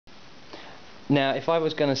Now, if I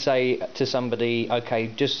was going to say to somebody, okay,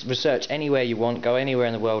 just research anywhere you want, go anywhere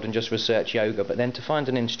in the world and just research yoga, but then to find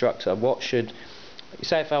an instructor, what should...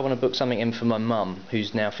 Say if I want to book something in for my mum,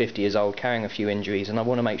 who's now 50 years old, carrying a few injuries, and I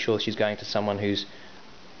want to make sure she's going to someone who's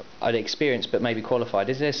experienced but maybe qualified.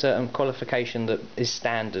 Is there a certain qualification that is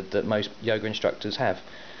standard that most yoga instructors have?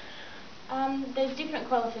 There's different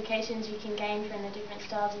qualifications you can gain from the different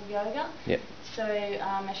styles of yoga. Yep. So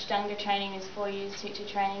Ashtanga training is 4 years teacher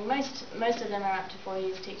training. Most of them are up to 4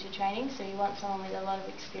 years teacher training, so you want someone with a lot of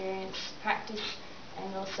experience, practice,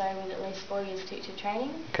 and also with at least 4 years teacher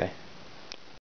training. Okay.